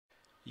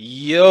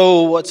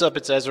Yo, what's up?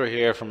 It's Ezra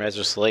here from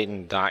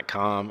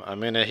EzraSlayton.com. I'm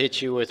going to hit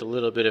you with a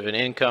little bit of an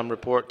income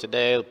report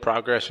today, a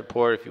progress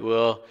report, if you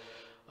will,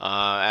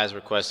 as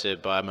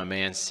requested by my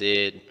man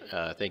Sid.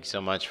 Thank you so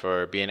much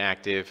for being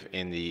active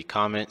in the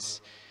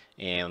comments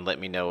and let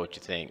me know what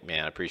you think,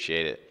 man. I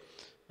appreciate it.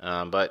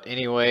 But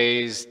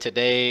anyways,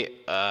 today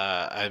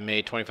I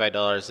made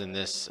 $25 in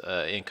this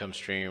income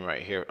stream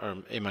right here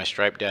in my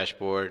Stripe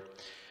dashboard.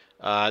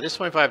 This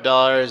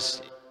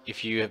 $25,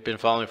 if you have been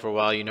following for a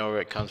while, you know where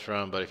it comes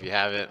from, but if you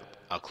haven't,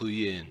 I'll clue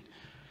you in.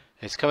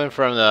 It's coming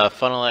from the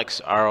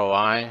FunnelX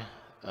ROI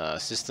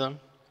system,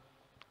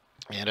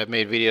 and I've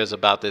made videos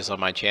about this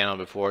on my channel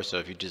before, so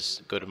if you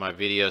just go to my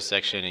video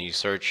section and you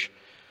search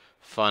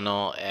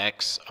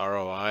FunnelX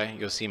ROI,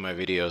 you'll see my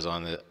videos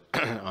on the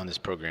on this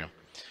program.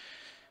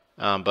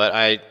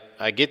 But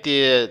I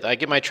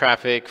get my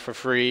traffic for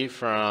free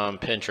from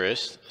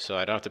Pinterest, so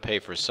I don't have to pay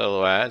for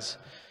solo ads.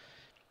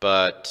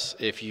 But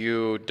if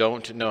you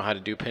don't know how to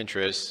do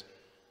Pinterest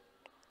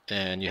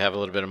and you have a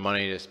little bit of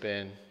money to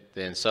spend,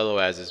 then solo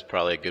ads is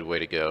probably a good way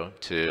to go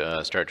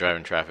to start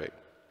driving traffic.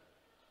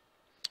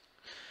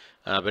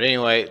 But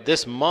anyway,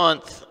 this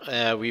month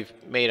we've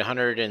made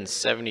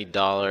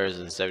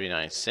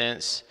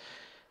 $170.79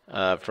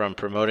 from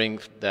promoting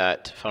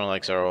that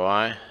FunnelX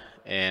ROI,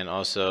 and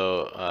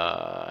also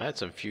I had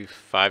some few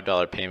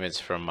 $5 payments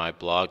from my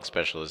blog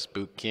specialist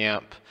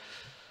bootcamp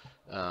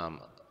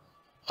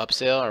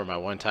upsell, or my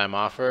one-time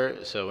offer.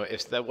 So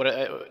if that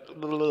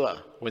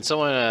when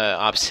someone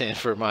opts in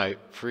for my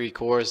free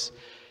course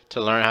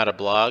to learn how to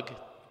blog,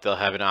 they'll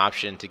have an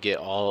option to get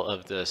all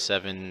of the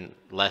 7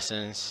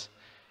 lessons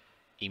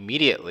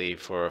immediately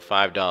for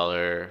 $5,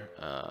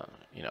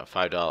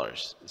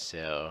 $5.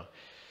 So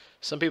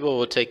some people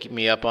will take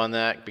me up on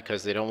that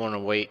because they don't want to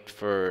wait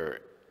for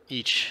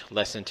each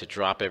lesson to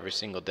drop every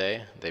single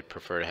day. They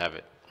prefer to have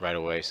it right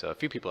away. So a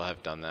few people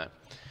have done that.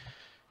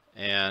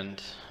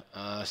 And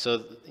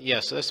so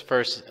this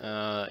first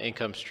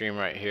income stream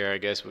right here, I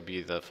guess, would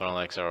be the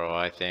FunnelX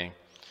ROI thing.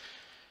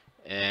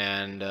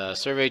 And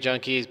Survey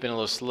Junkie has been a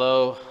little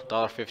slow.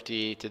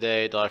 $1.50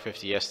 today,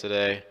 $1.50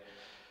 yesterday,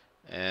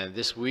 and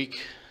this week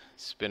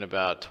it's been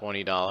about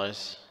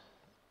 $20.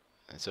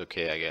 It's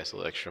okay, I guess, a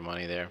little extra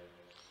money there.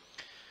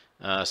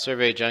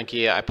 Survey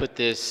Junkie, I put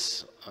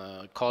this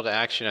call to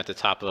action at the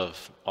top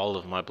of all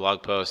of my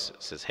blog posts.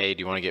 It says, hey, do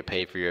you want to get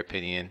paid for your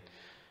opinion?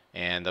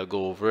 And they'll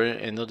go over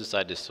it and they'll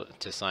decide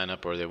to sign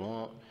up, or they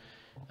won't.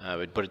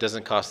 But it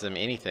doesn't cost them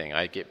anything.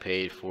 I get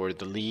paid for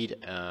the lead.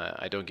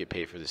 I don't get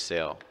paid for the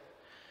sale.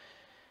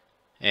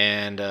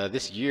 And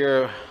this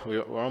year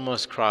we're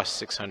almost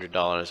crossed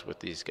 $600 with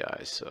these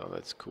guys, so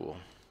that's cool.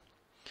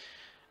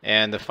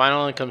 And the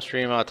final income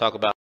stream I'll talk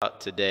about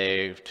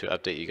today to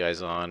update you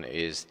guys on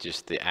is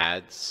just the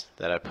ads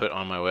that I put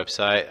on my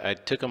website. I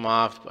took them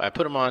off. I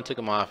put them on, took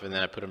them off, and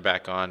then I put them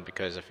back on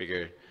because I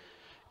figured,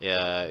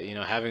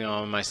 having them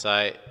on my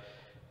site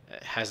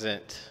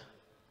hasn't,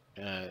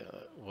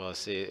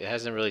 it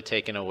hasn't really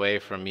taken away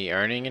from me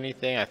earning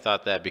anything. I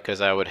thought that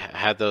because I would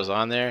have those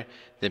on there,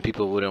 then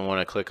people wouldn't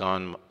want to click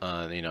on,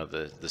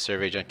 the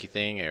Survey Junkie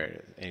thing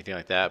or anything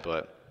like that.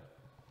 But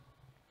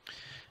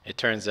it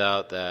turns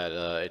out that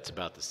it's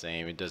about the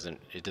same. It doesn't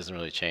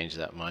really change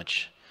that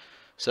much.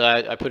 So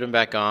I put them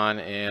back on,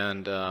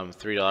 and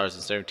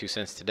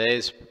 $3.72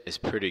 today is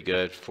pretty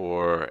good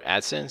for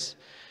AdSense.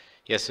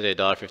 Yesterday,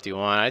 $1.51.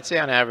 I'd say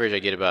on average I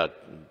get about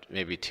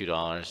maybe $2,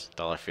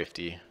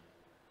 $1.50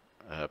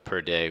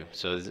 per day.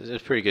 So it's a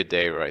pretty good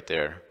day right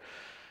there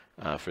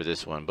for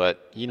this one.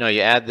 But you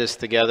add this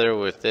together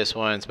with this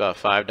one, it's about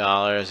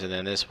 $5, and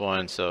then this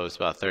one, so it's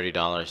about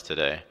 $30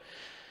 today.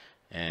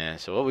 And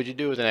so what would you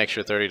do with an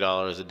extra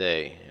 $30 a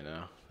day?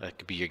 That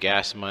could be your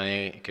gas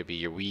money, it could be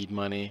your weed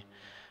money,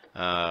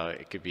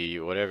 it could be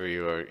whatever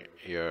your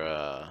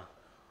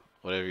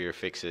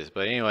fix is.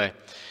 But anyway,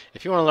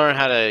 if you want to learn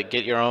how to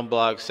get your own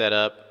blog set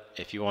up,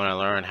 if you want to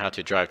learn how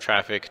to drive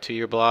traffic to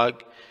your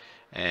blog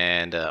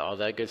and all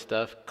that good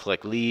stuff,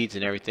 collect leads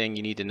and everything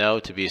you need to know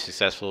to be a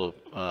successful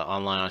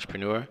online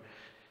entrepreneur,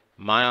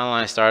 My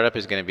Online Startup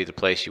is going to be the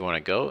place you want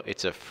to go.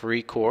 It's a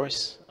free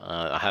course.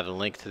 I have a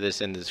link to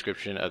this in the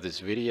description of this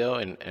video,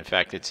 and in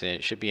fact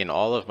it should be in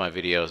all of my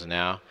videos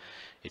now.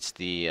 It's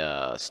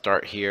the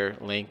Start Here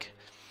link.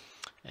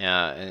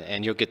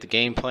 And you'll get the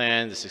game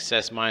plan, the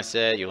success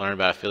mindset. You'll learn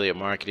about affiliate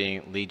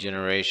marketing, lead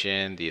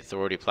generation, the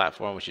authority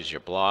platform, which is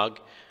your blog.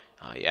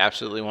 You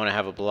absolutely want to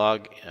have a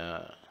blog,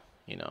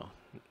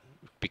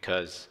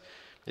 because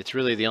it's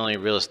really the only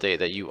real estate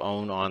that you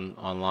own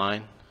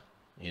online,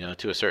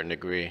 to a certain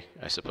degree,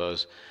 I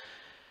suppose,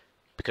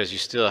 because you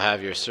still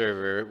have your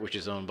server, which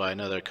is owned by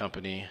another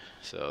company,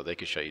 so they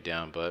could shut you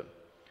down. But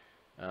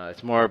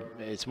it's more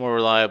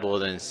reliable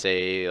than,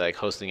 say, like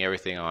hosting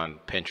everything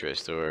on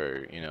Pinterest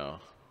or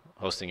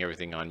hosting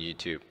everything on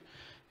YouTube,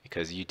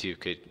 because YouTube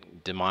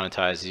could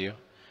demonetize you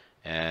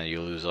and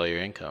you'll lose all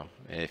your income.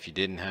 And if you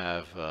didn't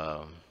have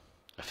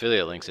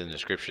affiliate links in the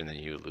description, then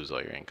you would lose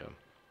all your income,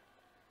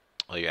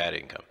 all your ad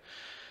income.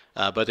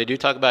 But they do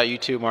talk about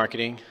YouTube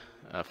marketing,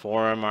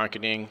 forum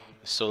marketing,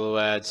 solo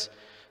ads.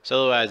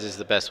 Solo ads is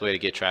the best way to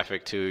get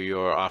traffic to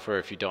your offer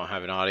if you don't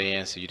have an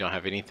audience, you don't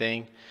have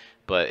anything.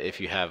 But if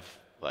you have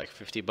like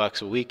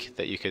 $50 a week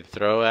that you could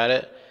throw at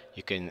it,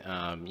 you can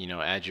you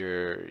know,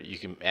 you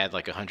can add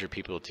like 100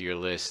 people to your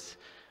list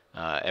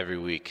every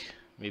week.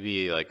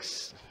 Maybe like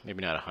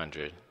maybe not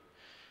 100.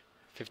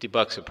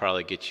 $50 would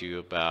probably get you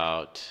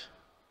about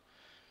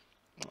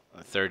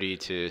 30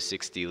 to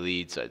 60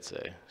 leads, I'd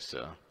say.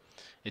 So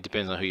it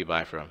depends on who you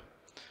buy from.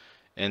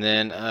 And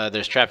then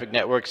there's traffic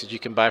networks that you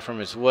can buy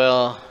from as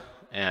well,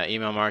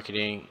 email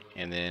marketing,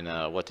 and then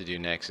what to do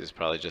next is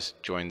probably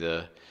just join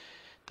the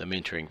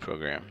mentoring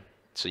program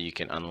so you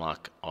can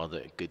unlock all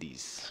the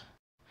goodies.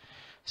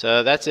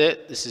 So that's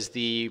it. This is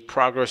the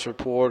progress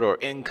report or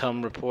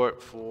income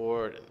report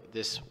for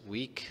this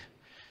week.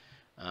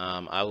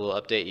 I will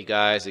update you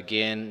guys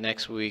again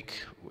next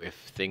week if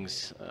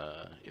things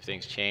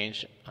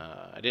change.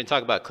 I didn't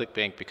talk about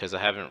ClickBank because I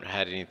haven't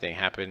had anything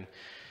happen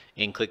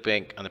in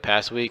ClickBank on the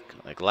past week.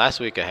 Like last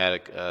week I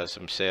had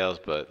some sales,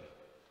 but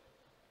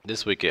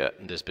this week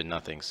there's been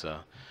nothing, so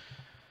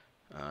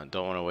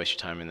don't want to waste your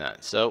time in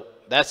that. So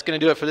that's going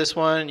to do it for this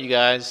one, you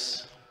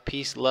guys.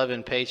 Peace, love,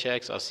 and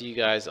paychecks. I'll see you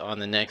guys on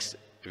the next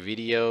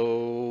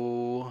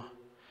video.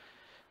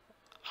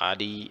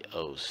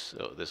 Adios.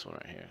 Oh, this one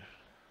right here.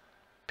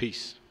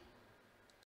 Peace.